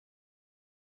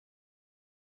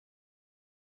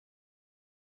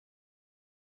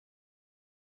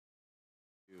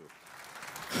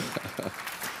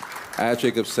As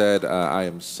Jacob said, I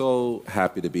am so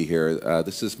happy to be here.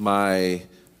 This is my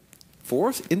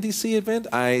fourth NDC event.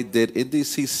 I did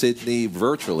NDC Sydney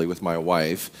virtually with my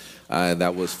wife, and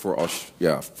that was for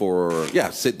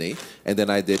Sydney. And then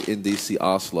I did NDC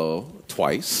Oslo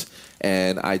twice,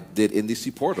 and I did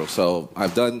NDC Portal. So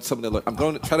I've done some of the. I'm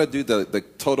going to try to do the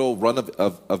total run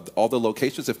of all the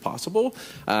locations if possible,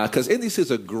 because NDC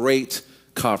is a great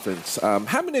conference.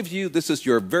 How many of you, this is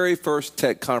your very first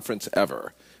tech conference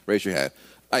ever? Raise your hand.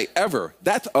 Ever.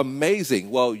 That's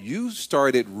amazing. Well, you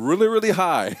started really, really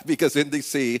high because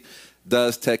NDC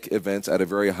does tech events at a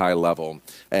very high level.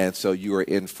 And so you are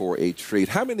in for a treat.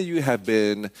 How many of you have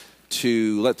been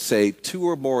to, let's say, 2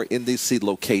 or more NDC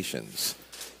locations?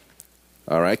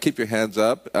 All right, keep your hands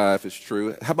up if it's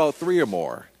true. How about 3 or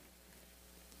more?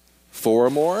 4 or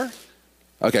more?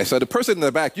 Okay, so the person in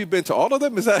the back, you've been to all of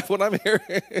them? Is that what I'm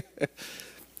hearing?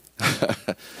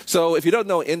 So if you don't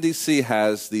know, NDC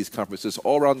has these conferences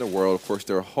all around the world. Of course,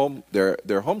 their home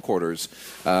quarters,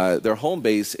 their home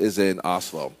base is in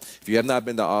Oslo. If you have not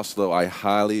been to Oslo, I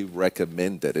highly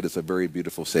recommend it. It is a very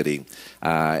beautiful city,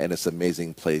 and it's an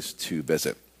amazing place to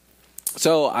visit.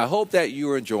 So I hope that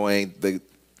you are enjoying the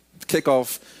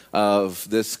kickoff of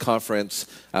this conference.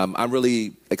 I'm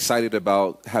really excited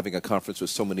about having a conference with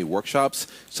so many workshops,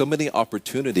 so many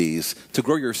opportunities to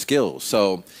grow your skills.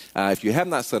 So if you have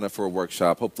not signed up for a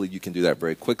workshop, hopefully you can do that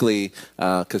very quickly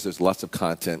because there's lots of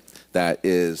content that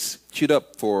is queued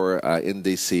up for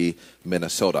NDC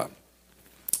Minnesota.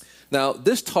 Now,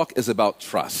 this talk is about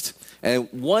trust. And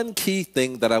one key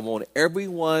thing that I want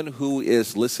everyone who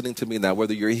is listening to me now,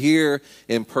 whether you're here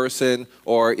in person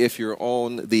or if you're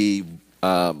on the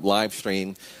live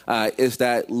stream, is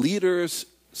that leaders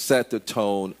set the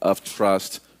tone of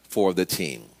trust for the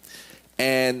team.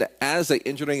 And as an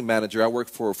engineering manager, I work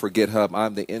for GitHub.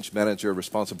 I'm the eng manager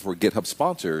responsible for GitHub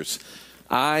sponsors.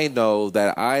 I know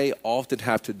that I often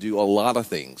have to do a lot of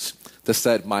things to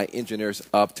set my engineers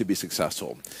up to be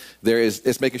successful.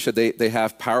 It's making sure they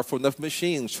have powerful enough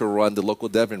machines to run the local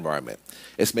dev environment.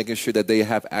 It's making sure that they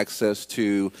have access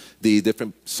to the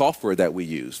different software that we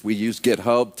use. We use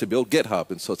GitHub to build GitHub,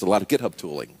 and so it's a lot of GitHub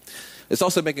tooling. It's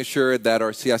also making sure that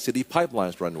our CI/CD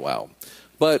pipelines run well.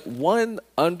 But one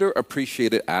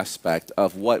underappreciated aspect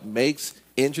of what makes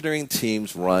engineering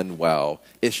teams run well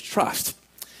is trust.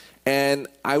 And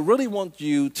I really want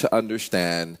you to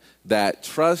understand that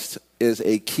trust is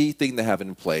a key thing to have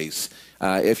in place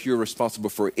if you're responsible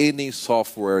for any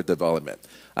software development.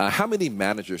 How many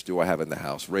managers do I have in the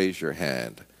house? Raise your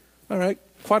hand. All right,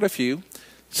 quite a few.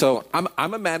 So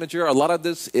I'm a manager. A lot of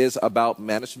this is about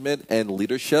management and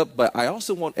leadership, but I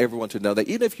also want everyone to know that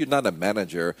even if you're not a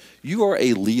manager, you are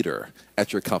a leader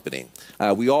at your company.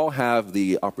 We all have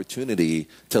the opportunity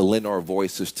to lend our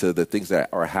voices to the things that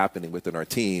are happening within our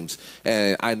teams.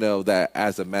 And I know that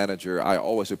as a manager, I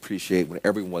always appreciate when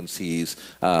everyone sees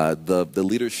the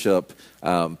leadership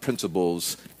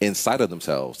principles inside of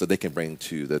themselves that they can bring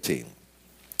to the team.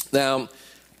 Now,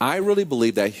 I really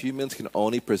believe that humans can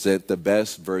only present the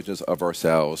best versions of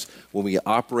ourselves when we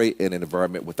operate in an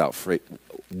environment without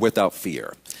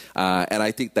fear. And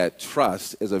I think that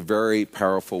trust is a very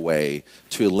powerful way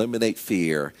to eliminate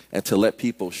fear and to let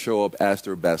people show up as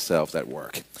their best selves at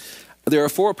work. There are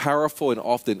 4 powerful and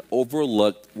often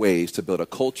overlooked ways to build a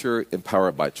culture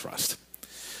empowered by trust.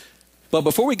 But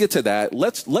before we get to that,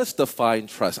 let's define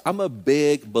trust. I'm a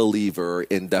big believer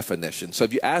in definition. So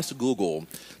if you ask Google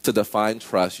to define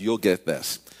trust, you'll get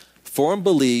this. Firm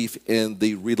belief in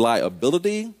the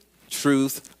reliability,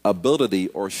 truth, ability,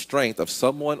 or strength of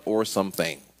someone or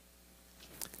something.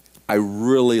 I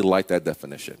really like that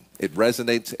definition. It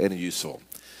resonates and is useful.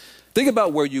 Think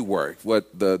about where you work,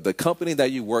 what the company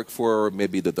that you work for,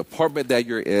 maybe the department that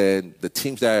you're in, the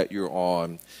teams that you're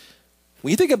on.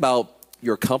 When you think about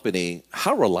your company,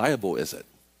 how reliable is it?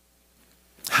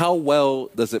 How well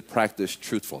does it practice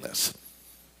truthfulness?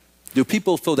 Do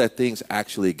people feel that things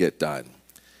actually get done?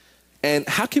 And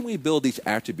how can we build these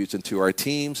attributes into our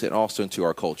teams and also into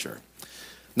our culture?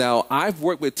 Now, I've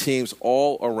worked with teams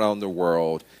all around the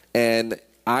world, and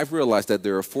I've realized that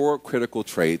there are 4 critical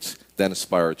traits that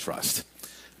inspire trust.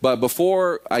 But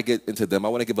before I get into them, I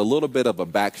want to give a little bit of a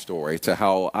backstory to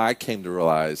how I came to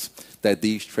realize that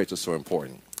these traits are so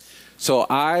important. So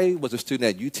I was a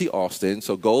student at UT Austin,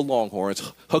 so go Longhorns,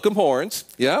 hook 'em horns.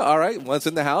 Yeah, all right, one's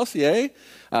in the house, yay.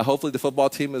 Hopefully the football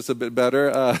team is a bit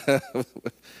better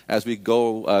as we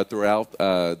go throughout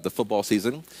the football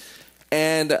season.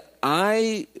 And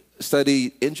I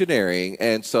studied engineering,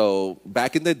 and so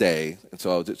back in the day, and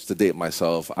so just to date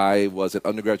myself, I was an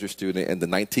undergraduate student in the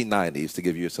 1990s, to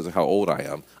give you a sense of how old I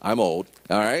am. I'm old,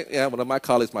 all right? Yeah, one of my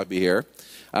colleagues might be here.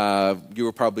 You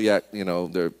were probably at,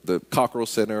 the Cockrell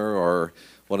Center or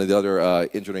one of the other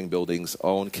engineering buildings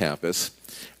on campus.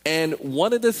 And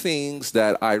one of the things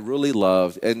that I really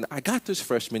loved, and I got this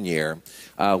freshman year,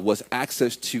 was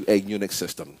access to a Unix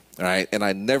system, all right? And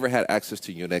I never had access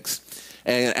to Unix.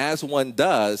 And as one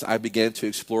does, I began to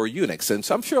explore Unix. And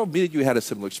so I'm sure many of you had a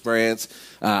similar experience.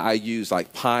 I used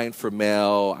like Pine for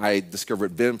mail. I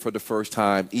discovered Vim for the first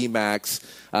time, Emacs,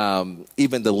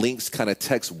 even the Lynx kind of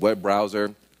text web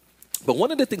browser. But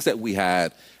one of the things that we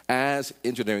had as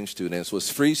engineering students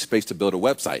was free space to build a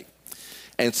website.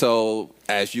 And so,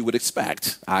 as you would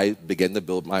expect, I began to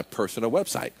build my personal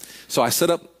website. So I set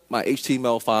up my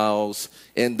HTML files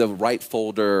in the right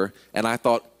folder, and I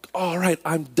thought, all right,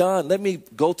 I'm done. Let me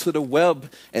go to the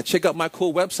web and check out my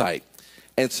cool website.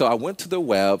 And so I went to the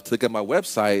web to look at my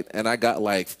website, and I got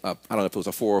like, I don't know if it was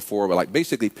a 404, but like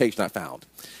basically page not found.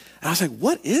 And I was like,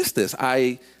 what is this?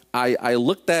 I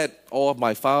looked at all of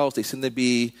my files. They seemed to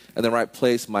be in the right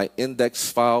place. My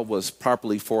index file was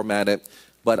properly formatted,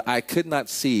 but I could not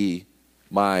see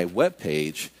my web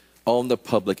page on the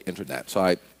public internet. So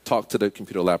I talked to the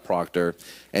computer lab proctor,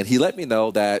 and he let me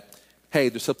know that, hey,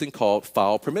 there's something called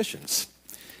file permissions.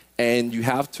 And you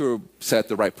have to set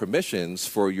the right permissions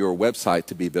for your website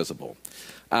to be visible.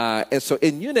 And so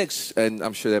in Unix, and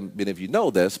I'm sure that many of you know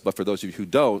this, but for those of you who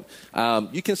don't,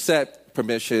 you can set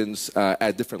permissions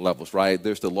at different levels, right?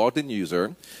 There's the logged in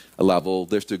user level,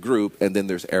 there's the group, and then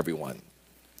there's everyone.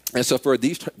 And so for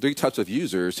these three types of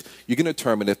users, you can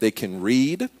determine if they can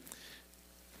read,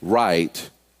 write,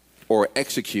 or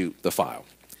execute the file.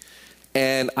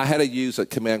 And I had to use a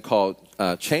command called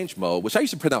change mode, which I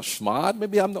used to pronounce schmod.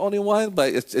 Maybe I'm the only one,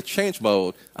 but it's change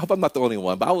mode. I hope I'm not the only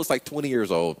one, but I was like 20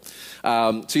 years old.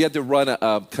 So you had to run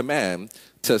a command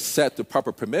to set the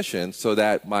proper permission so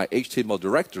that my HTML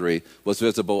directory was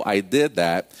visible. I did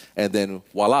that, and then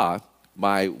voila,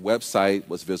 my website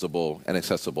was visible and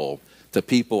accessible to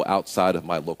people outside of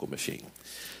my local machine.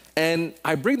 And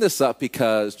I bring this up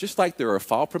because just like there are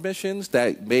file permissions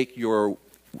that make your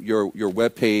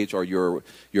web page or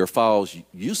your files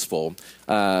useful,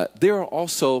 there are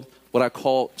also what I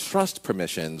call trust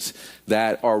permissions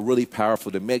that are really powerful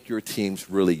to make your teams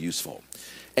really useful.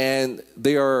 And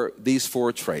they are these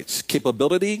four traits: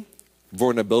 capability,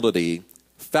 vulnerability,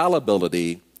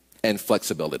 fallibility, and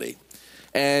flexibility.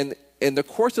 And in the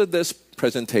course of this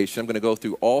presentation, I'm going to go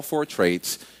through all four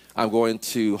traits. I'm going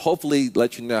to hopefully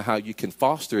let you know how you can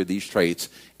foster these traits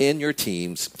in your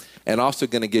teams, and also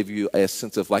going to give you a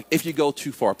sense of like if you go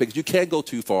too far, because you can go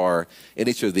too far in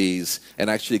each of these and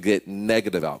actually get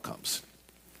negative outcomes.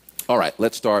 All right,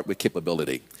 let's start with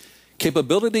capability.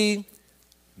 Capability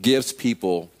gives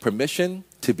people permission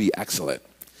to be excellent.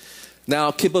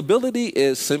 Now, capability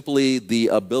is simply the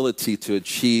ability to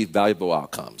achieve valuable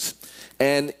outcomes.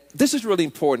 And this is really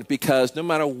important because no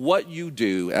matter what you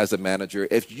do as a manager,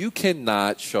 if you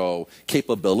cannot show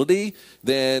capability,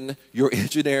 then your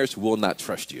engineers will not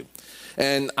trust you.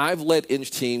 And I've led eng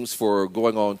teams for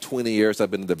going on 20 years.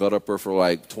 I've been a developer for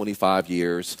like 25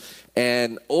 years.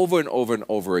 And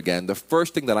over again, the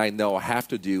first thing that I know I have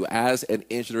to do as an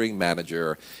engineering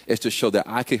manager is to show that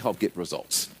I can help get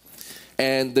results.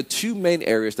 And the two main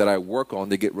areas that I work on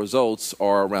to get results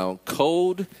are around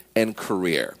code and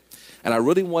career. And I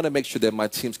really want to make sure that my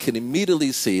teams can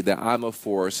immediately see that I'm a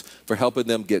force for helping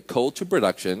them get code to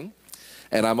production,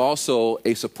 and I'm also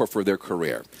a support for their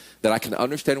career, that I can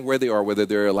understand where they are, whether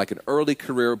they're like an early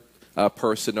career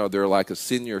person or they're like a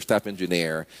senior staff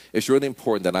engineer. It's really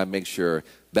important that I make sure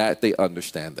that they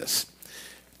understand this.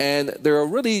 And there are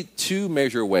really two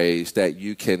major ways that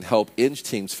you can help eng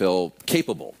teams feel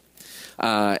capable,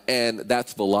 and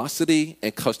that's velocity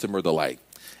and customer delight.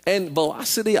 And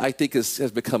velocity, I think,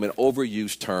 has become an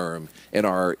overused term in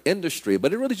our industry,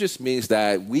 but it really just means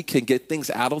that we can get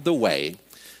things out of the way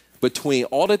between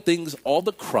all the things, all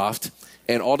the craft,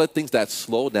 and all the things that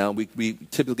slow down. We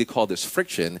typically call this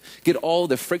friction. Get all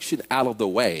the friction out of the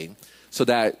way so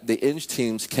that the eng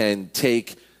teams can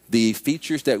take the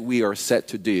features that we are set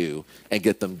to do and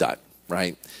get them done,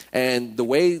 right? And the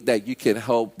way that you can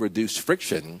help reduce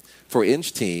friction for eng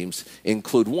teams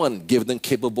include, one, give them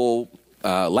capable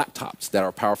laptops that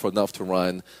are powerful enough to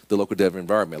run the local dev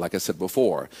environment. Like I said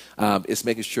before, it's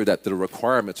making sure that the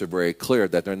requirements are very clear,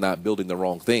 that they're not building the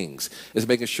wrong things. It's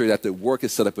making sure that the work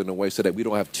is set up in a way so that we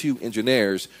don't have two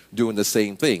engineers doing the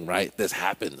same thing, right? This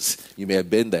happens. You may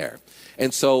have been there.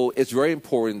 And so it's very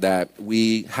important that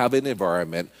we have an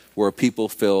environment where people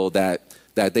feel that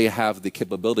that they have the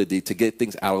capability to get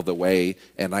things out of the way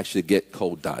and actually get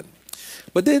code done.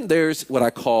 But then there's what I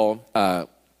call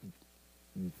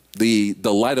the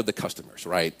light of the customers,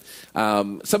 right?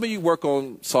 Some of you work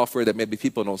on software that maybe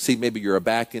people don't see. Maybe you're a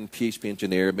back-end PHP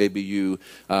engineer. Maybe you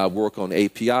work on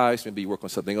APIs. Maybe you work on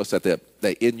something else that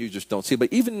the end users don't see.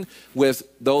 But even with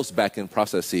those back-end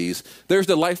processes, there's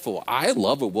delightful. I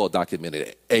love a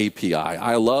well-documented API.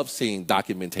 I love seeing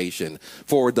documentation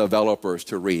for developers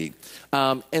to read.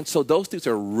 And so those things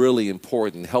are really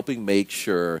important, helping make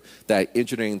sure that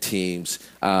engineering teams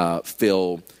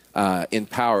feel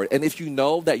empowered. And if you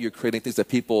know that you're creating things that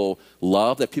people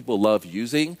love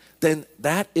using, then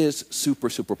that is super,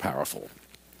 super powerful.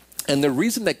 And the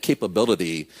reason that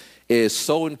capability is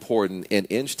so important in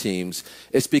Eng teams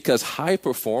is because high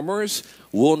performers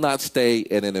will not stay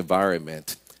in an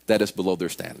environment that is below their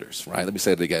standards, right? Let me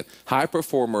say it again. High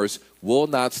performers will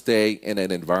not stay in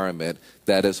an environment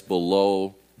that is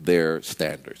below their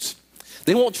standards.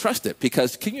 They won't trust it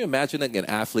because can you imagine an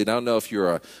athlete? I don't know if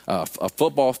you're a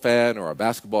football fan or a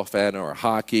basketball fan or a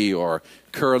hockey or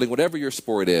curling, whatever your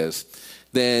sport is,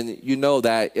 then you know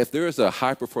that if there is a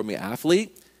high-performing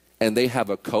athlete and they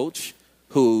have a coach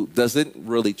who doesn't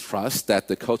really trust that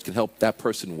the coach can help that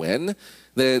person win,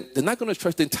 then they're not going to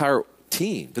trust the entire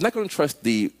team. They're not going to trust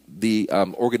the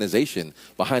organization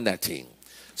behind that team.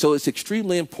 So it's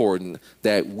extremely important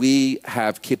that we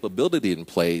have capability in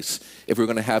place if we're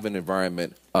going to have an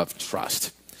environment of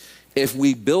trust. If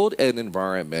we build an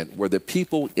environment where the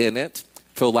people in it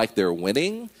feel like they're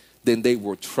winning, then they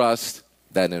will trust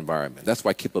that environment. That's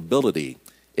why capability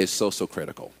is so, so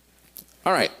critical.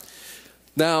 All right.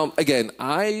 Now, again,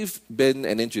 I've been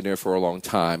an engineer for a long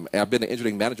time. I've been an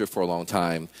engineering manager for a long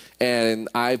time, and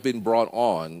I've been brought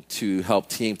on to help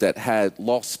teams that had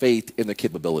lost faith in their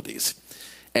capabilities.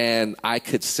 And I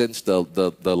could sense the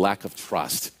lack of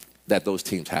trust that those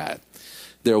teams had.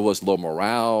 There was low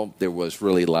morale. There was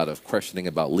really a lot of questioning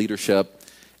about leadership.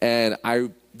 And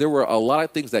there were a lot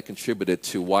of things that contributed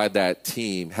to why that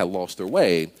team had lost their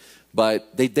way,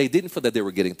 but they didn't feel that they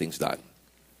were getting things done.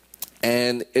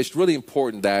 And it's really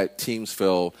important that teams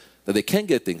feel that they can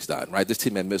get things done, right? This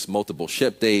team had missed multiple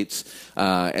ship dates,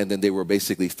 and then they were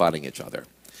basically fighting each other.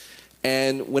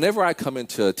 And whenever I come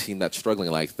into a team that's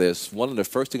struggling like this, one of the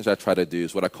first things I try to do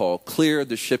is what I call clear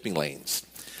the shipping lanes.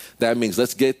 That means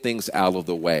let's get things out of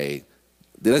the way.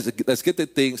 Let's get the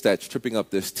things that's tripping up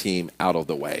this team out of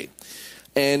the way.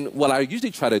 And what I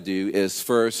usually try to do is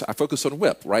first, I focus on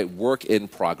WIP, right? Work in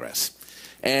progress.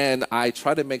 And I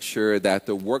try to make sure that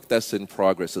the work that's in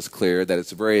progress is clear, that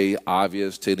it's very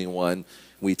obvious to anyone.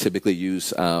 We typically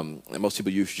use, most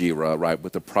people use Jira, right,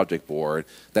 with the project board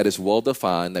that is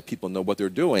well-defined, that people know what they're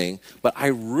doing. But I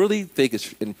really think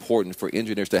it's important for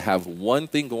engineers to have one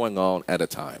thing going on at a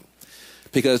time.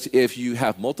 Because if you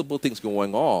have multiple things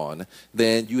going on,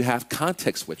 then you have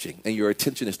context switching and your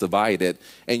attention is divided,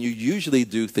 and you usually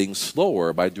do things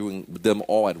slower by doing them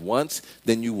all at once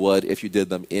than you would if you did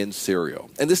them in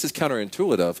serial. And this is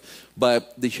counterintuitive,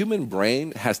 but the human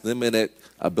brain has limited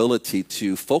ability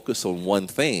to focus on one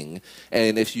thing,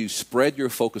 and if you spread your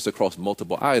focus across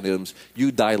multiple items,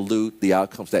 you dilute the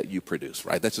outcomes that you produce,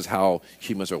 right? That's just how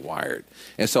humans are wired.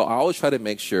 And so I always try to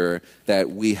make sure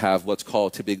that we have what's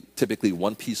called typically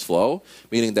one-piece flow,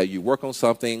 meaning that you work on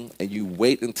something and you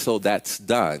wait until that's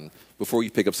done before you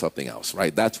pick up something else,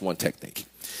 right? That's one technique.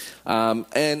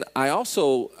 And I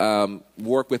also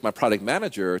work with my product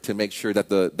manager to make sure that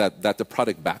the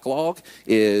product backlog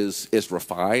is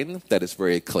refined, that it's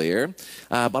very clear.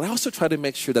 But I also try to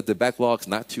make sure that the backlog's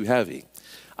not too heavy.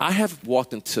 I have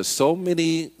walked into so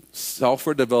many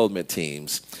software development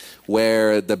teams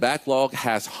where the backlog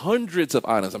has hundreds of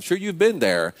items. I'm sure you've been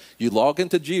there. You log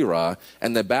into Jira,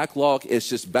 and the backlog is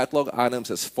just backlog items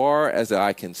as far as the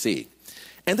eye can see.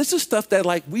 And this is stuff that,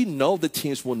 like, we know the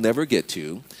teams will never get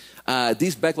to.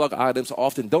 These backlog items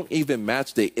often don't even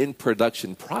match the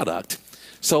in-production product.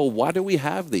 So why do we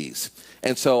have these?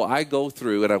 And so I go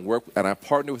through and I work and I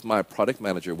partner with my product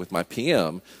manager, with my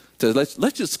PM, to let's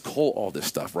just cull all this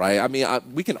stuff, right? I mean,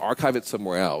 we can archive it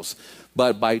somewhere else.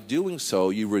 But by doing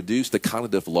so, you reduce the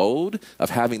cognitive load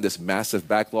of having this massive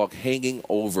backlog hanging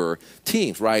over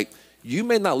teams, right? You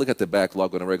may not look at the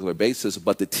backlog on a regular basis,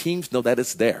 but the teams know that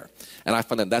it's there. And I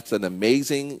find that that's an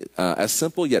amazing, as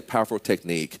simple yet powerful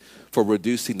technique for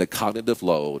reducing the cognitive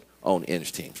load on Eng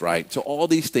teams, right? So all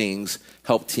these things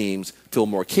help teams feel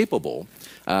more capable,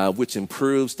 which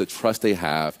improves the trust they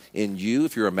have in you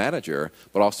if you're a manager,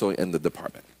 but also in the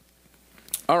department.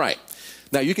 All right.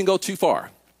 Now, you can go too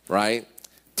far, right?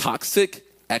 Toxic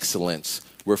excellence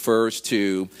refers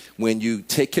to when you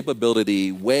take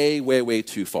capability way, way, way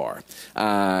too far.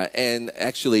 And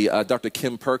actually, Dr.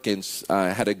 Kim Perkins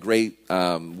had a great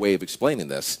way of explaining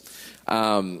this.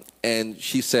 And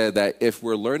she said that if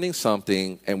we're learning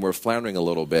something and we're floundering a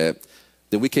little bit,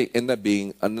 then we can end up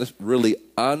being really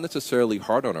unnecessarily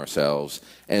hard on ourselves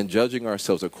and judging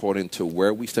ourselves according to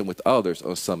where we stand with others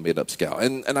on some made-up scale.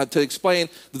 And to explain,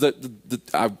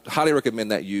 I highly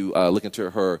recommend that you look into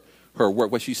her work.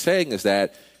 What she's saying is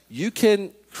that you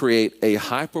can create a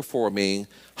high-performing,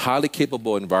 highly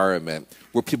capable environment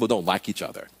where people don't like each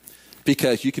other,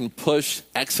 because you can push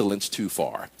excellence too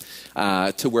far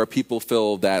to where people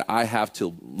feel that I have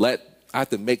to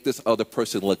make this other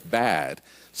person look bad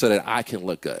so that I can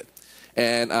look good.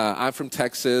 And I'm from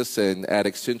Texas, and at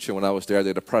Accenture, when I was there, I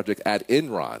did a project at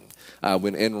Enron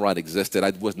when Enron existed.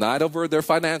 I was not over their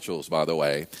financials, by the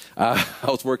way. I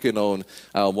was working on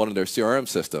one of their CRM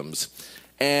systems.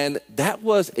 And that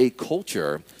was a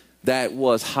culture that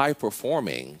was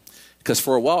high-performing, because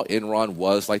for a while, Enron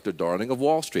was like the darling of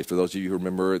Wall Street, for those of you who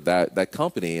remember that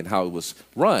company and how it was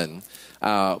run.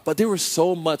 But there was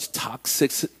so much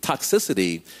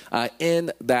toxicity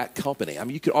in that company. I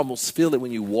mean, you could almost feel it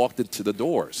when you walked into the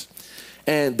doors.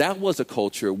 And that was a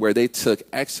culture where they took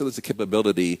excellence and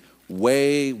capability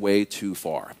way, way too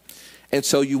far. And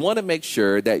so you want to make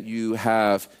sure that you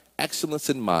have excellence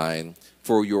in mind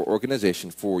for your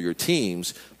organization, for your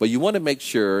teams, but you want to make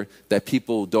sure that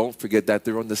people don't forget that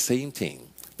they're on the same team,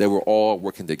 that we're all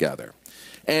working together.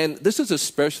 And this is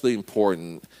especially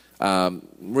important,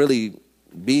 really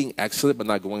being excellent but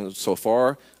not going so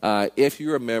far, if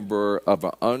you're a member of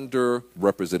an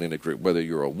underrepresented group, whether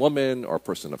you're a woman or a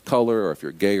person of color, or if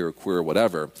you're gay or queer or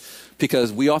whatever,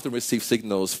 because we often receive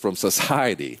signals from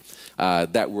society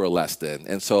that we're less than.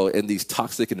 And so in these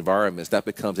toxic environments, that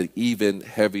becomes an even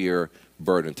heavier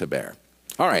burden to bear.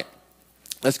 All right,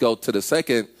 let's go to the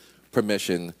second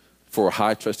permission for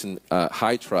high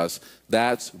trust.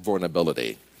 That's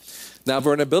vulnerability. Now,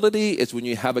 vulnerability is when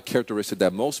you have a characteristic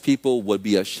that most people would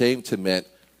be ashamed to admit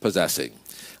possessing.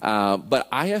 But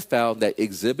I have found that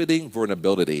exhibiting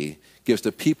vulnerability gives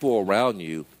the people around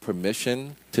you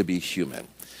permission to be human.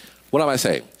 What am I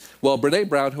saying? Well, Brené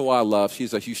Brown, who I love,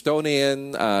 she's a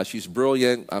Houstonian. She's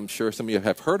brilliant. I'm sure some of you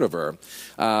have heard of her.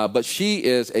 But she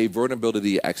is a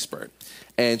vulnerability expert.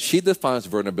 And she defines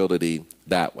vulnerability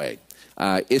that way.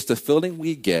 It's the feeling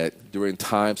we get during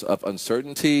times of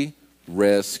uncertainty,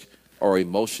 risk, or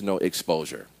emotional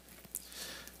exposure.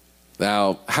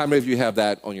 Now, how many of you have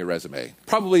that on your resume?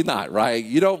 Probably not, right?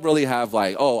 You don't really have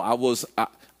like, oh, I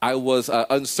was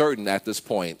uncertain at this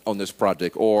point on this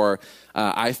project, or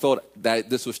I felt that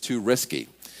this was too risky.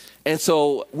 And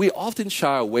so we often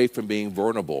shy away from being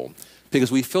vulnerable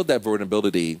because we feel that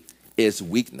vulnerability is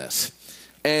weakness.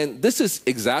 And this is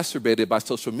exacerbated by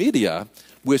social media,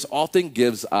 which often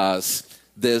gives us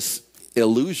this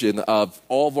illusion of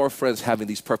all of our friends having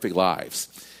these perfect lives.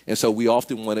 And so we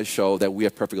often want to show that we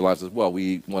have perfect lives as well.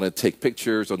 We want to take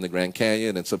pictures on the Grand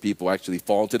Canyon, and some people actually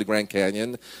fall into the Grand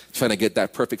Canyon trying to get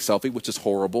that perfect selfie, which is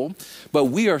horrible. But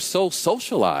we are so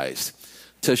socialized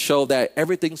to show that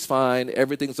everything's fine,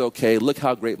 everything's okay, look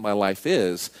how great my life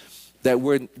is, that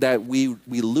we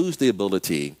lose the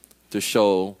ability to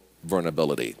show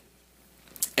vulnerability.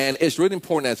 And it's really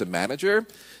important as a manager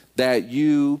that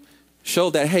you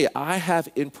show that, hey, I have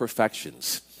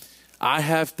imperfections. I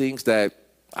have things that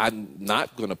I'm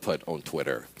not going to put on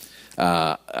Twitter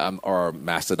or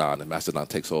Mastodon, and Mastodon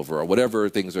takes over, or whatever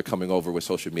things are coming over with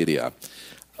social media.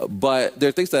 But there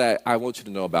are things that I want you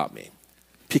to know about me,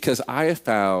 because I have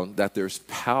found that there's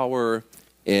power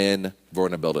in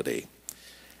vulnerability.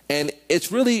 And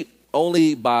it's really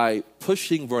only by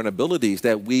pushing vulnerabilities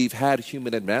that we've had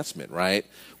human advancement, right?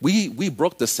 We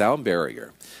broke the sound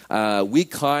barrier. We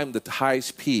climbed the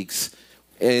highest peaks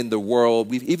in the world.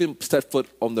 We've even stepped foot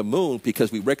on the moon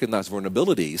because we recognize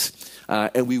vulnerabilities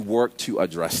and we work to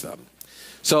address them.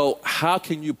 So how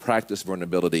can you practice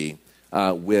vulnerability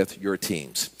with your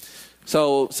teams?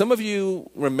 So some of you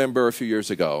remember a few years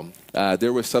ago,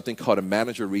 there was something called a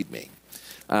manager README.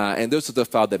 And this is the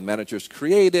file that managers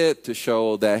created to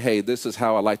show that, hey, this is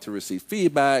how I like to receive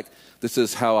feedback. This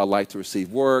is how I like to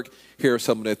receive work. Here are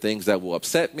some of the things that will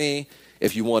upset me.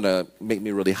 If you want to make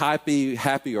me really happy,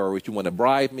 or if you want to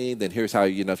bribe me, then here's how,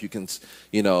 if you can,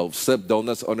 slip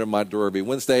donuts under my door every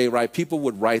Wednesday, right? People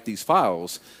would write these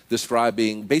files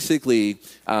describing basically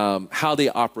how they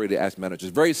operated as managers,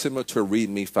 very similar to a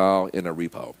README file in a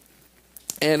repo.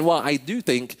 And while I do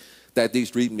think that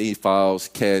these README files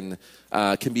can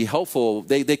be helpful,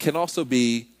 they can also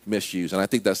be misused. And I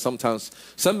think that sometimes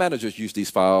some managers use these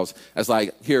files as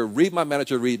like, here, read my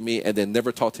manager, read me, and then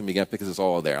never talk to me again because it's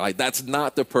all there. Like, that's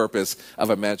not the purpose of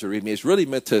a manager read me. It's really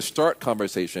meant to start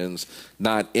conversations,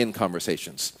 not end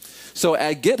conversations. So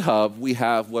at GitHub, we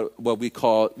have what we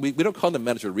call, we don't call them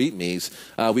manager readmes,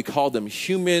 we call them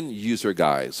human user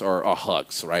guides, or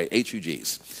HUGs, right,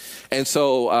 HUGs. And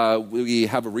so we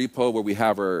have a repo where we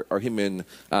have our human,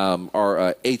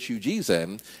 our HUGs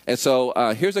in. And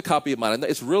so here's a copy of mine.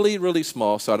 It's really, really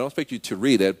small, so I don't expect you to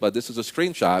read it, but this is a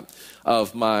screenshot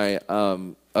of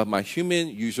my human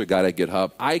user guide at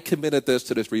GitHub. I committed this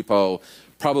to this repo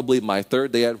probably my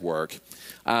third day at work.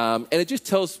 And it just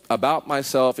tells about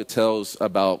myself. It tells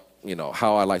about,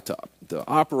 how I like to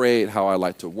operate, how I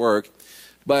like to work.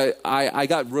 But I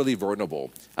got really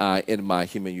vulnerable in my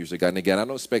human user guide. And again, I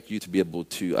don't expect you to be able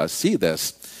to see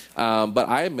this. But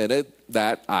I admitted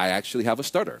that I actually have a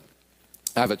stutter.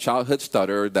 I have a childhood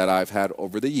stutter that I've had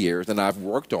over the years, and I've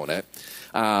worked on it.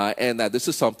 And that this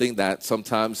is something that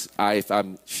sometimes if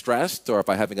I'm stressed, or if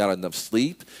I haven't got enough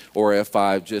sleep, or if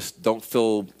I just don't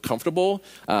feel comfortable,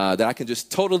 that I can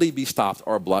just totally be stopped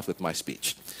or blocked with my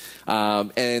speech.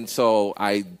 And so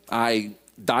I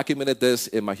documented this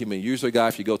in my human user guide.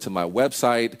 If you go to my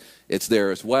website, it's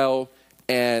there as well.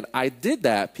 And I did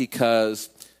that because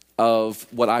of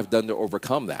what I've done to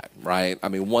overcome that, right? I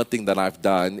mean, one thing that I've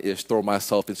done is throw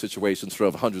myself in situations in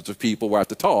front of hundreds of people where I have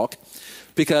to talk,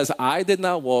 because I did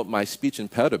not want my speech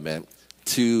impediment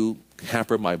to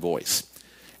hamper my voice.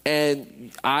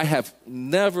 And I have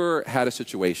never had a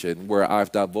situation where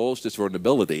I've divulged this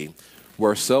vulnerability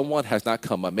where someone has not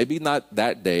come up, maybe not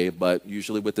that day, but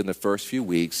usually within the first few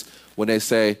weeks, when they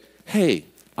say, hey,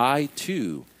 I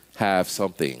too have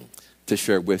something to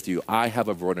share with you. I have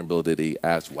a vulnerability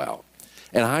as well.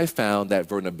 And I found that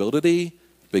vulnerability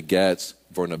begets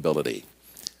vulnerability.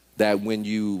 That when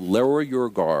you lower your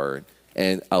guard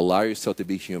and allow yourself to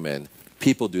be human,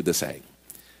 people do the same.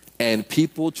 And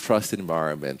people trust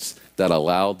environments that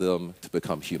allow them to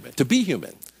become human, to be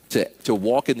human, to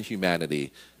walk in the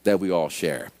humanity that we all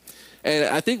share. And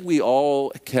I think we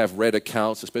all have read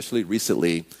accounts, especially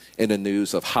recently in the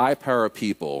news, of high-power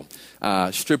people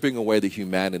stripping away the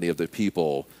humanity of the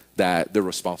people that they're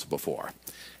responsible for.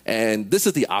 And this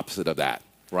is the opposite of that,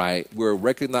 right? We're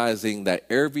recognizing that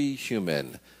every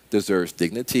human deserves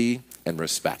dignity and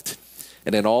respect.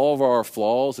 And in all of our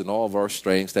flaws and all of our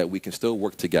strengths, that we can still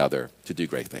work together to do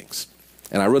great things.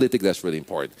 And I really think that's really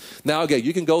important. Now, again,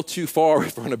 you can go too far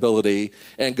with vulnerability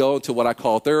and go into what I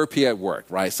call therapy at work,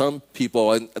 right? Some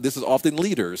people, and this is often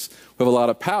leaders who have a lot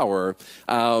of power,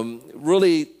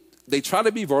 really, they try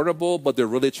to be vulnerable, but they're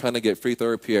really trying to get free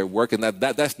therapy at work, and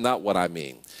that's not what I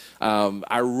mean.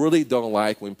 I really don't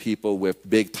like when people with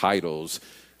big titles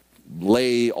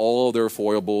lay all their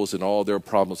foibles and all their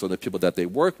problems on the people that they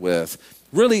work with,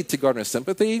 really to garner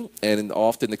sympathy and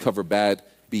often to cover bad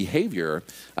behavior,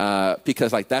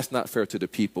 because that's not fair to the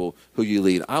people who you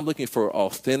lead. I'm looking for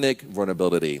authentic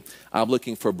vulnerability. I'm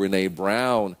looking for Brene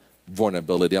Brown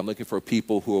vulnerability. I'm looking for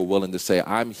people who are willing to say,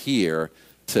 I'm here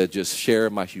to just share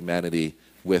my humanity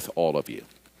with all of you.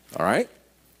 All right?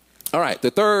 All right,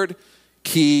 the third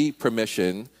key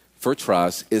permission for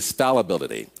trust is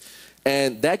fallibility.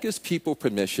 And that gives people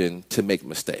permission to make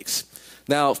mistakes.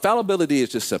 Now, fallibility is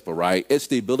just simple, right? It's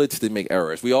the ability to make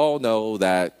errors. We all know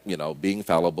that, being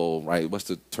fallible, right? What's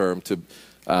the term? To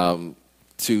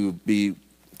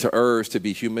err is to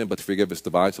be human, but to forgive is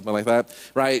divine, something like that,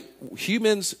 right?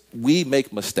 Humans, we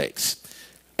make mistakes.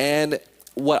 And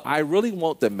what I really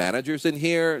want the managers in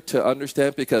here to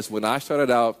understand, because when I started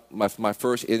out, my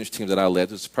first Inch team that I led,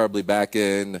 this was probably back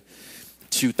in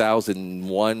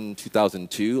 2001,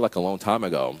 2002, like a long time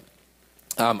ago.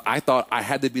 I thought I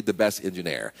had to be the best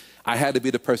engineer. I had to be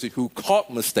the person who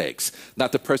caught mistakes,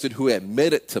 not the person who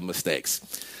admitted to mistakes.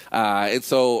 And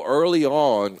so early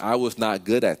on, I was not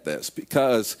good at this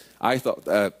because I thought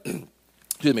that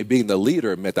being the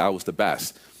leader meant that I was the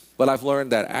best. But I've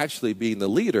learned that actually being the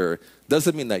leader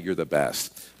doesn't mean that you're the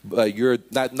best. But you're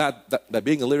not that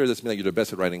being a leader doesn't mean that you're the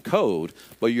best at writing code,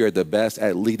 but you're the best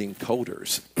at leading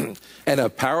coders. And a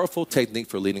powerful technique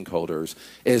for leading coders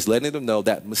is letting them know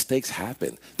that mistakes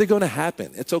happen. They're going to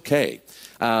happen. It's okay.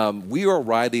 We are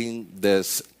writing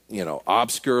this,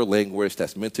 obscure language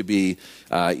that's meant to be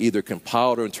either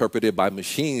compiled or interpreted by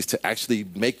machines to actually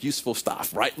make useful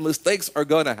stuff, right? Mistakes are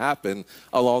going to happen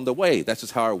along the way. That's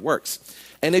just how it works.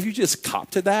 And if you just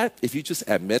cop to that, if you just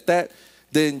admit that,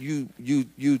 then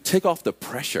you take off the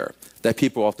pressure that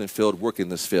people often feel working in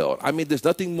this field. I mean, there's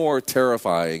nothing more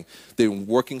terrifying than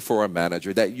working for a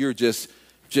manager that you're just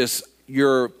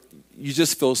you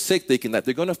just feel sick thinking that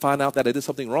they're going to find out that I did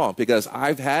something wrong, because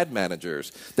I've had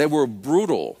managers that were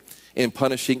brutal in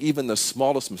punishing even the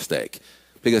smallest mistake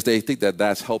because they think that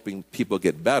that's helping people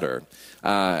get better.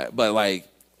 But like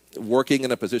working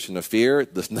in a position of fear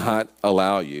does not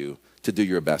allow you to do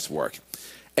your best work.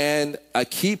 And a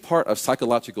key part of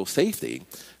psychological safety,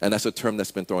 and that's a term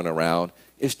that's been thrown around,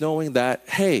 is knowing that,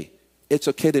 hey, it's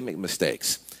okay to make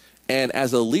mistakes. And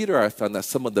as a leader, I found that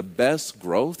some of the best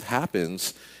growth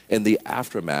happens in the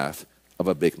aftermath of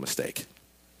a big mistake.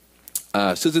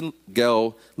 Susan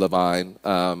Gale Levine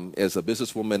is a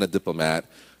businesswoman and a diplomat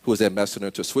who was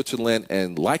ambassador to Switzerland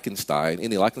and Liechtenstein.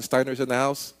 Any Liechtensteiners in the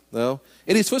house? No?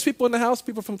 Any Swiss people in the house?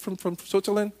 People from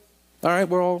Switzerland? All right,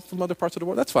 we're all from other parts of the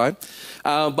world. That's fine.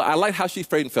 But I like how she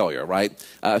framed failure, right?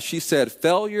 She said,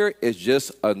 failure is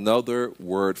just another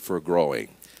word for growing.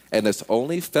 And it's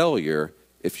only failure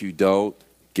if you don't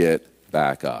get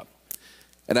back up.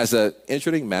 And as an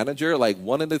engineering manager, like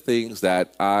one of the things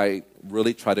that I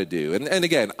really try to do, and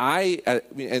again,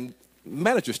 and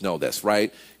managers know this,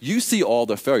 right? You see all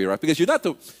the failure, right? Because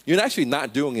you're actually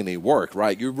not doing any work,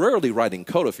 right? You're rarely writing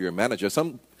code if you're a manager.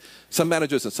 Some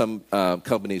managers and some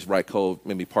companies write code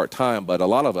maybe part-time, but a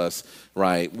lot of us,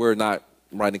 right, we're not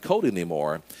writing code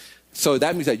anymore. So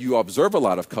that means that you observe a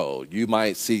lot of code. You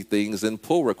might see things in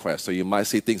pull requests, or you might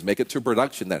see things make it to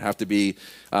production that have to be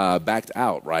backed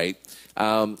out, right?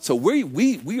 So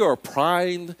we are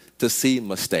primed to see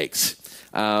mistakes.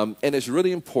 And it's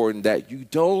really important that you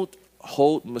don't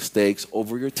hold mistakes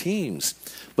over your teams,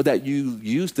 but that you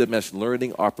use them as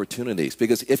learning opportunities.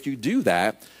 Because if you do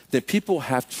that, then people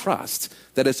have trust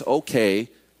that it's okay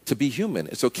to be human.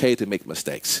 It's okay to make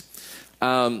mistakes.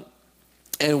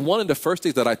 And one of the first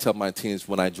things that I tell my teams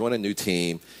when I join a new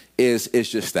team is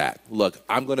just that. Look,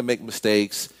 I'm going to make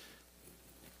mistakes.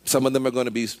 Some of them are going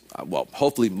to be, well,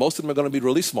 hopefully most of them are going to be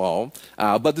really small,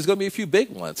 but there's going to be a few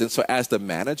big ones. And so as the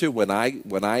manager, when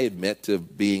I admit to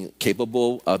being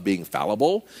capable of being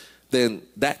fallible, then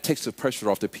that takes the pressure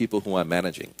off the people who I'm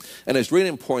managing. And it's really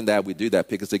important that we do that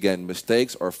because, again,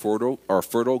 mistakes are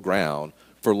fertile ground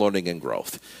for learning and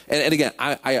growth. And again,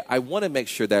 I want to make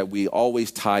sure that we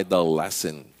always tie the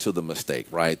lesson to the mistake,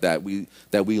 right? That we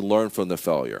learn from the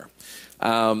failure.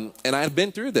 And I've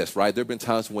been through this, right? There have been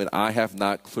times when I have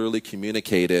not clearly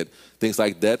communicated things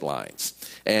like deadlines.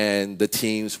 And the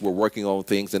teams were working on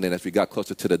things, and then as we got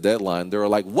closer to the deadline, they were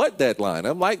like, what deadline?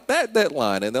 I'm like, that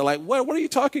deadline. And they're like, what are you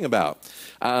talking about?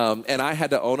 And I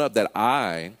had to own up that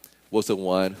I was the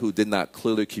one who did not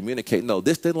clearly communicate. No,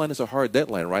 this deadline is a hard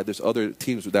deadline, right? There's other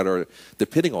teams that are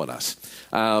depending on us.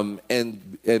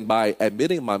 And by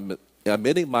admitting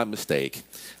my mistake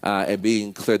and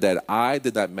being clear that I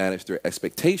did not manage their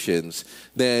expectations,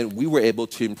 then we were able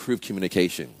to improve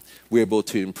communication. We were able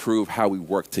to improve how we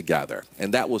work together.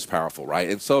 And that was powerful, right?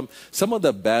 And so some of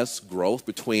the best growth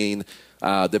between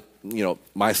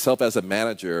myself as a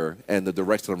manager and the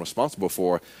director I'm responsible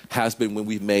for has been when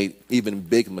we've made even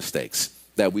big mistakes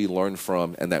that we learned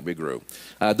from and that we grew.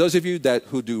 Those of you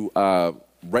who do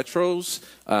retros,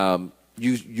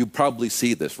 you probably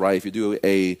see this, right? If you do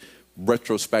a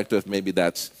retrospective, maybe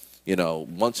that's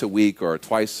once a week or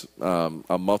twice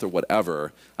a month or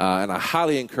whatever. And I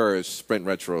highly encourage sprint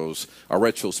retros or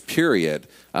retros period,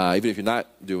 even if you're not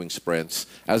doing sprints,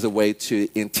 as a way to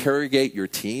interrogate your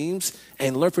teams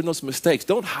and learn from those mistakes.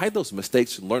 Don't hide those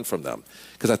mistakes, learn from them,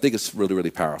 because I think it's really,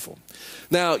 really powerful.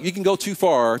 Now, you can go too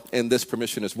far in this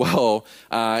permission as well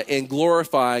in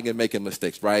glorifying and making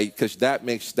mistakes, right? Because that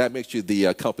makes you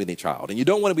the company child. And you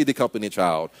don't want to be the company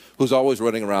child who's always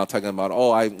running around talking about,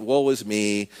 woe is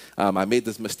me, I made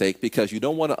this mistake, because you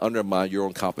don't want to undermine your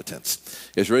own competence.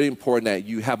 It's really important that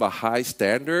you have a high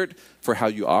standard for how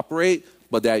you operate,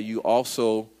 but that you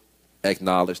also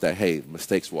acknowledge that, hey,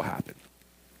 mistakes will happen.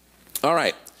 All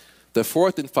right, the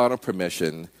fourth and final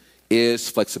permission is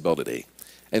flexibility.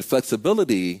 And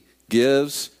flexibility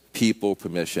gives people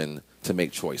permission to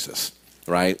make choices,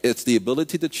 right? It's the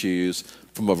ability to choose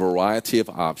from a variety of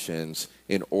options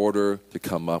in order to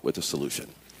come up with a solution.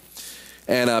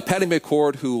 And Patty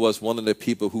McCord, who was one of the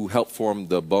people who helped form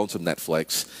the bones of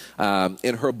Netflix,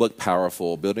 in her book,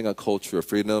 Powerful, Building a Culture of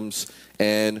Freedoms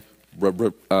and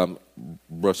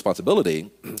Responsibility,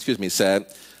 said,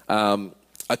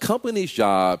 a company's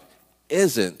job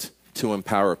isn't to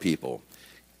empower people.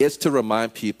 It's to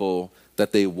remind people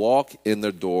that they walk in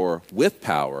their door with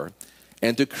power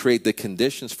and to create the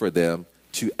conditions for them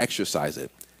to exercise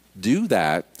it. Do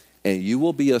that, and you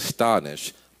will be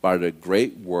astonished by the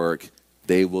great work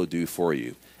they will do for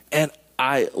you. And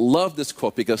I love this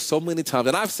quote because so many times,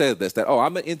 and I've said this, that,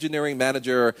 I'm an engineering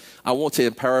manager, I want to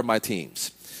empower my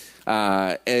teams.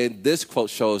 And this quote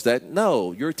shows that,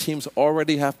 no, your teams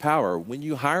already have power. When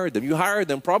you hire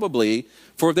them probably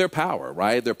for their power,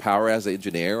 right? Their power as an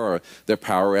engineer or their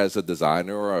power as a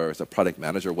designer or as a product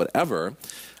manager, whatever.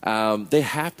 They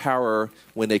have power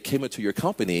when they came into your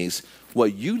companies.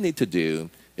 What you need to do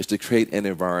is to create an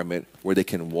environment where they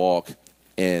can walk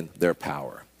in their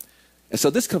power. And so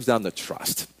this comes down to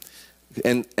trust.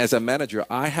 And as a manager,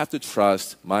 I have to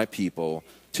trust my people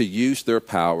to use their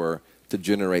power to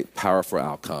generate powerful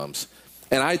outcomes.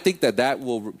 And I think that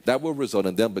will result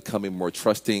in them becoming more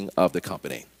trusting of the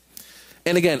company.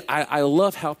 And again, I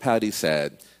love how Patty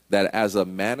said that as a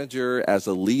manager, as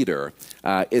a leader,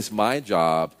 it's my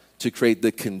job to create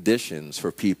the conditions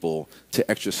for people to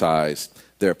exercise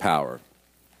their power.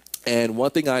 And one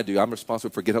thing I do, I'm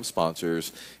responsible for GitHub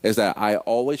sponsors, is that I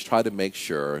always try to make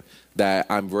sure that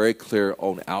I'm very clear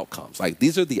on outcomes. Like,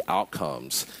 these are the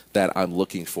outcomes that I'm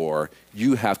looking for.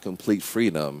 You have complete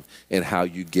freedom in how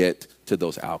you get to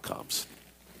those outcomes.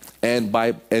 And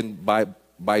by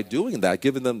doing that,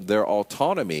 giving them their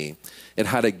autonomy in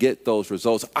how to get those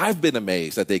results, I've been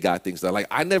amazed that they got things done. Like,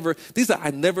 these that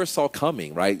I never saw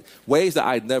coming, right? Ways that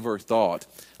I never thought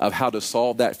of how to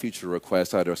solve that feature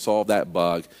request, how to solve that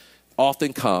bug,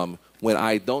 often come when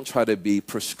I don't try to be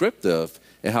prescriptive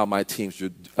in how my teams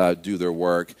do their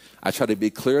work. I try to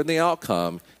be clear in the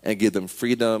outcome and give them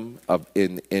freedom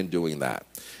in doing that.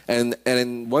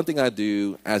 And one thing I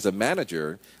do as a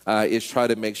manager is try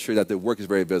to make sure that the work is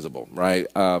very visible, right?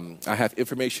 I have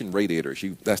information radiators.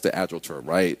 That's the Agile term,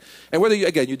 right? And whether,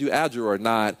 you do Agile or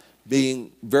not,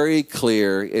 being very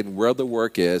clear in where the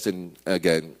work is. And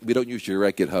again, we don't use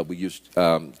direct GitHub. We use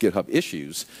GitHub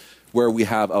issues, where we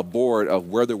have a board of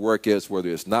where the work is, whether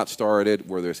it's not started,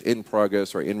 whether it's in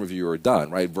progress or in review or done,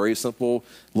 right? Very simple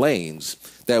lanes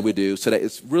that we do so that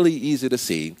it's really easy to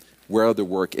see where the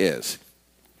work is.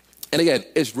 And again,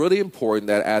 it's really important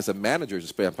that as a manager,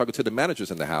 I'm talking to the managers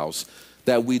in the house,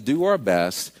 that we do our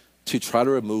best to try to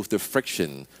remove the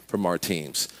friction from our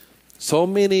teams. So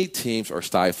many teams are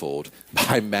stifled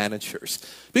by managers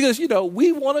because,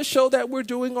 we want to show that we're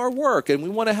doing our work and we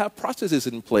want to have processes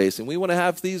in place and we want to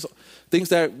have these things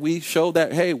that we show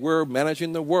that, hey, we're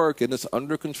managing the work and it's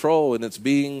under control and it's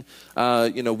being,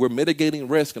 we're mitigating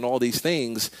risk and all these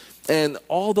things. And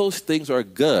all those things are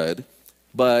good,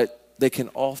 but they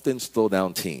can often slow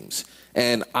down teams.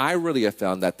 And I really have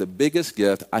found that the biggest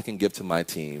gift I can give to my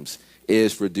teams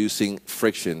is reducing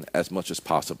friction as much as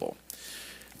possible.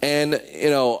 And,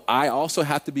 I also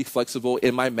have to be flexible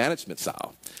in my management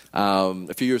style.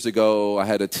 A few years ago, I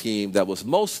had a team that was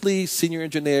mostly senior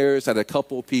engineers. I had a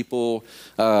couple of people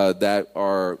that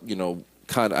are,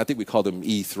 I think we call them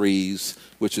E3s,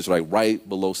 which is like right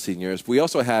below seniors. We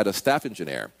also had a staff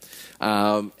engineer.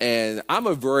 And I'm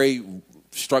a very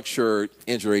structured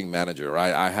engineering manager,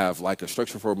 right? I have like a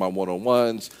structure for my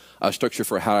one-on-ones, a structure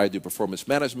for how I do performance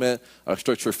management, a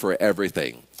structure for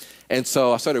everything. And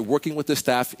so I started working with the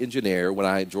staff engineer when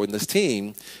I joined this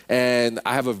team, and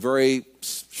I have a very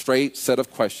straight set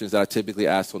of questions that I typically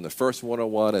ask on the first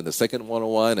one-on-one and the second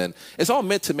one-on-one, and it's all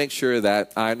meant to make sure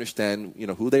that I understand,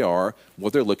 who they are,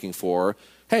 what they're looking for.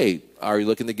 Hey, are you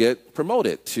looking to get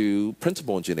promoted to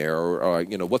principal engineer, or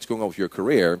what's going on with your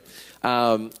career?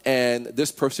 And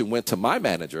this person went to my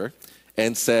manager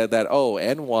and said that,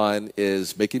 Anjuan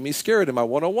is making me scared in my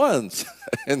one-on-ones.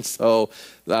 And so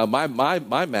my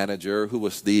manager, who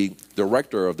was the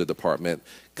director of the department,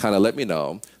 kind of let me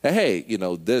know that, hey,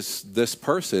 this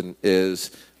person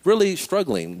is really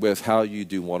struggling with how you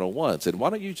do one-on-ones. And why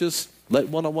don't you just let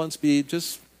one-on-ones be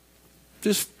just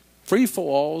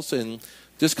free-for-alls and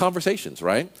just conversations,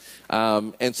 right?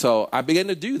 And so I began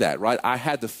to do that, right? I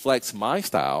had to flex my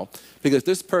style because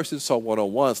this person saw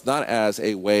one-on-ones not as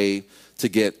a way to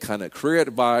get kind of career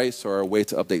advice or a way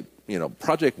to update,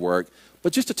 project work,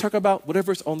 but just to talk about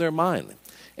whatever's on their mind.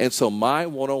 And so my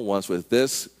one-on-ones with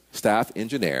this staff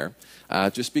engineer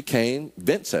just became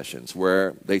vent sessions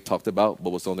where they talked about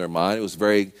what was on their mind. It was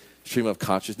very stream of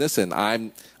consciousness, and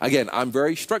I'm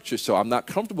very structured, so I'm not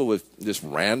comfortable with just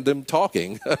random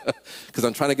talking because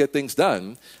I'm trying to get things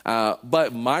done.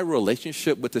 But my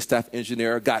relationship with the staff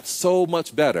engineer got so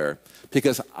much better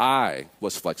because I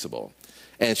was flexible.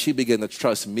 And she began to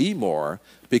trust me more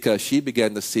because she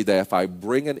began to see that if I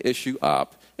bring an issue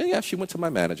up, and yeah, she went to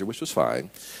my manager, which was fine,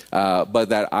 but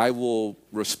that I will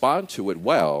respond to it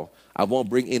well. I won't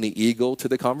bring any ego to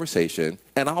the conversation,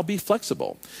 and I'll be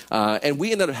flexible. And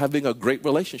we ended up having a great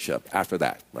relationship after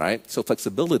that, right? So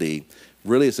flexibility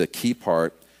really is a key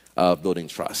part of building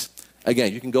trust.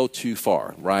 Again, you can go too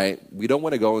far, right? We don't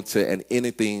want to go into an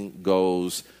anything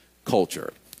goes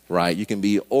culture, right? You can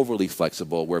be overly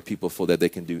flexible where people feel that they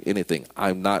can do anything.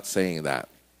 I'm not saying that.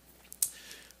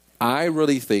 I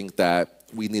really think that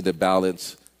we need to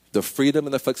balance the freedom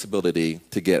and the flexibility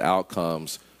to get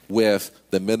outcomes with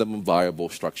the minimum viable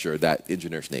structure that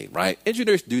engineers need, right?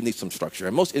 Engineers do need some structure,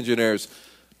 and most engineers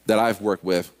that I've worked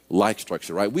with like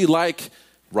structure, right? We like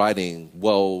writing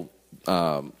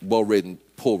well-written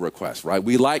pull requests, right?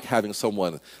 We like having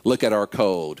someone look at our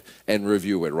code and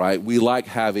review it, right? We like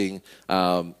having,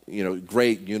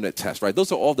 great unit tests, right?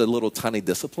 Those are all the little tiny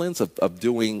disciplines of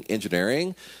doing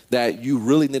engineering that you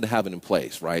really need to have it in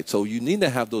place, right? So you need to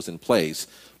have those in place,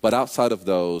 but outside of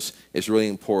those, it's really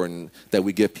important that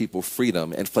we give people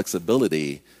freedom and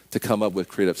flexibility to come up with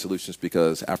creative solutions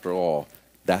because, after all,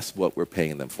 that's what we're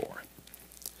paying them for.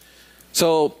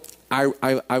 So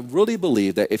I really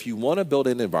believe that if you want to build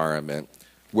an environment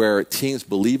where teams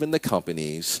believe in the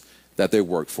companies that they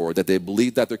work for, that they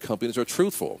believe that their companies are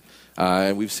truthful,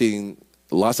 and we've seen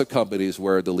lots of companies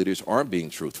where the leaders aren't being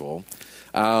truthful,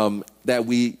 that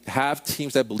we have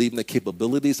teams that believe in the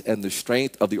capabilities and the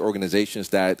strength of the organizations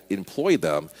that employ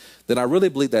them, then I really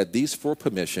believe that these 4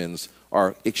 permissions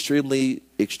are extremely,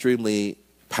 extremely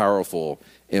powerful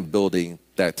in building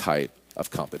that type of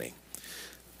company.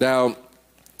 Now,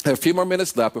 I have a few more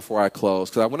minutes left before I close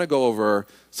because I want to go over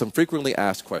some frequently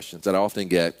asked questions that I often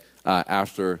get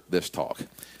after this talk.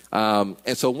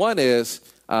 And so one is,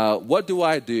 what do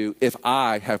I do if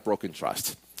I have broken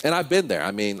trust? And I've been there.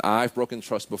 I mean, I've broken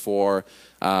trust before.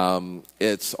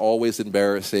 It's always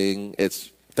embarrassing. It's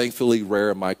thankfully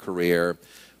rare in my career.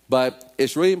 But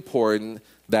it's really important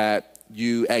that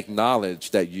you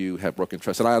acknowledge that you have broken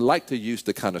trust. And I like to use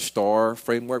the kind of STAR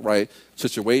framework, right?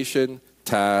 Situation,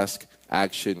 task,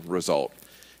 action, result.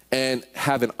 And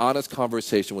have an honest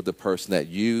conversation with the person that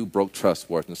you broke trust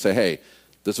with and say, hey,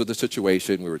 this was the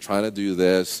situation. We were trying to do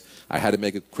this. I had to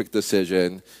make a quick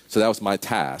decision. So that was my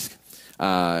task,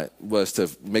 was to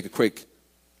make a quick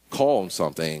call on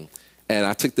something. And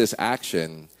I took this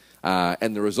action.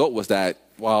 And the result was that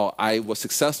while I was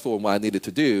successful in what I needed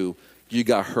to do, you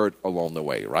got hurt along the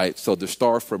way, right? So the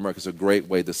STAR framework is a great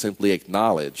way to simply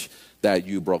acknowledge that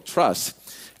you broke trust.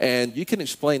 And you can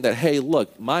explain that, hey,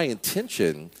 look, my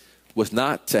intention was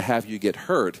not to have you get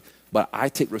hurt, but I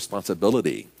take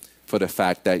responsibility for the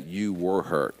fact that you were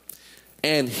hurt.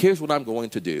 And here's what I'm going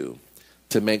to do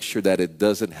to make sure that it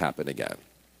doesn't happen again.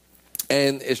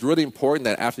 And it's really important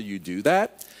that after you do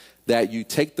that you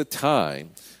take the time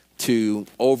to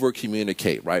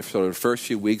over-communicate, right? So the first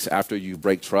few weeks after you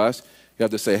break trust, you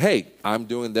have to say, hey, I'm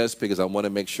doing this because I want to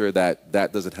make sure that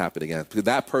that doesn't happen again. Because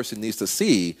that person needs to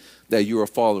see that you are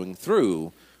following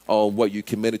through on what you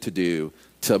committed to do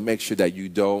to make sure that you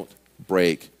don't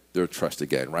break their trust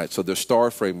again, right? So the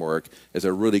STAR framework is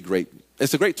a really great,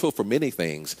 it's a great tool for many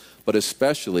things, but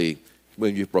especially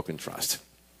when you've broken trust.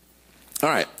 All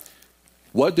right,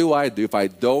 what do I do if I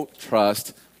don't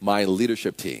trust my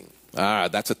leadership team?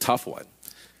 That's a tough one.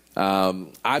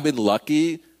 I've been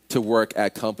lucky to work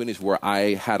at companies where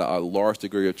I had a large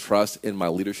degree of trust in my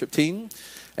leadership team.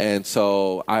 And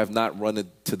so I have not run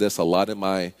into this a lot in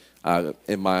my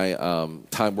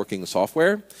time working in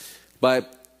software.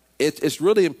 But it's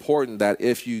really important that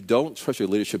if you don't trust your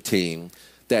leadership team,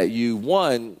 that you,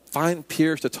 one, find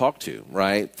peers to talk to,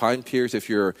 right? Find peers if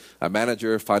you're a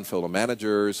manager, find fellow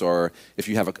managers, or if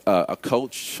you have a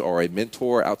coach or a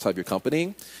mentor outside your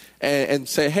company. And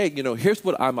say, hey, here's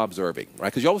what I'm observing, right?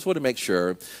 Because you always want to make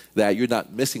sure that you're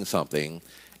not missing something.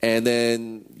 And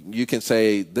then you can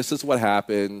say, this is what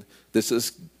happened. This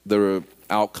is the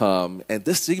outcome. And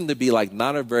this seemed to be like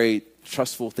not a very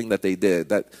trustful thing that they did.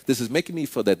 That this is making me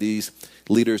feel that these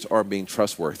leaders aren't being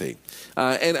trustworthy.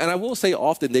 And I will say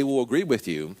often they will agree with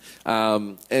you.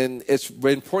 And it's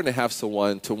very important to have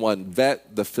someone to, one,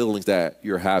 vet the feelings that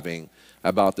you're having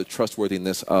about the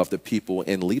trustworthiness of the people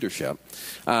in leadership.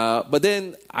 But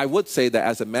then I would say that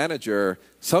as a manager,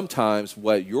 sometimes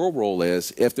what your role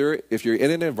is, if you're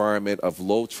in an environment of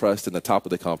low trust in the top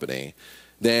of the company,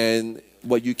 then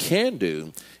what you can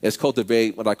do is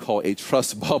cultivate what I call a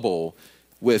trust bubble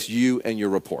with you and your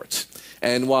reports.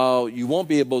 And while you won't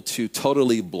be able to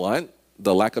totally blunt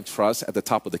the lack of trust at the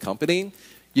top of the company,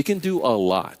 you can do a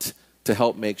lot to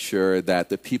help make sure that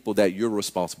the people that you're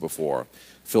responsible for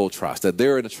feel trust, that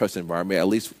they're in a trust environment, at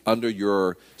least under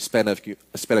your span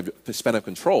of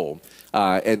control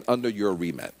and under your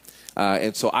remit.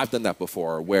 And so I've done that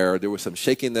before, where there was some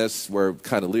shakiness, where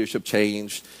kind of leadership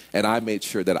changed, and I made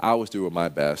sure that I was doing my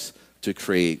best to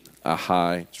create a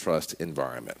high trust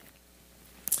environment.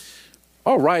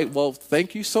 All right. Well,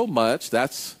 thank you so much.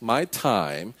 That's my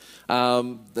time.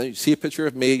 Then you see a picture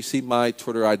of me. You see my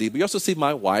Twitter ID. But you also see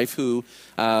my wife, who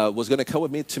was going to come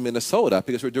with me to Minnesota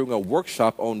because we're doing a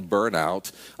workshop on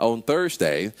burnout on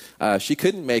Thursday. She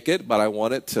couldn't make it, but I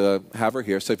wanted to have her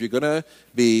here. So if you're going to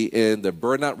be in the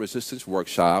burnout resistance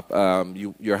workshop,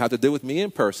 you have to deal with me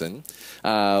in person.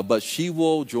 But she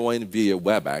will join via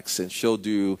WebEx, and she'll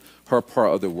do her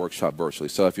part of the workshop virtually.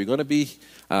 So if you're going to be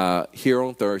here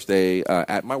on Thursday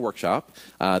at my workshop,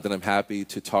 then I'm happy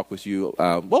to talk with you,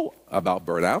 about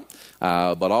burnout,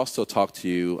 but also talk to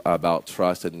you about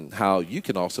trust and how you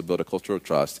can also build a culture of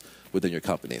trust within your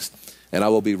companies. And I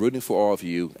will be rooting for all of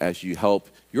you as you help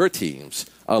your teams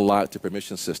unlock the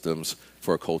permission systems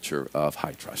for a culture of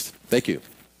high trust. Thank you.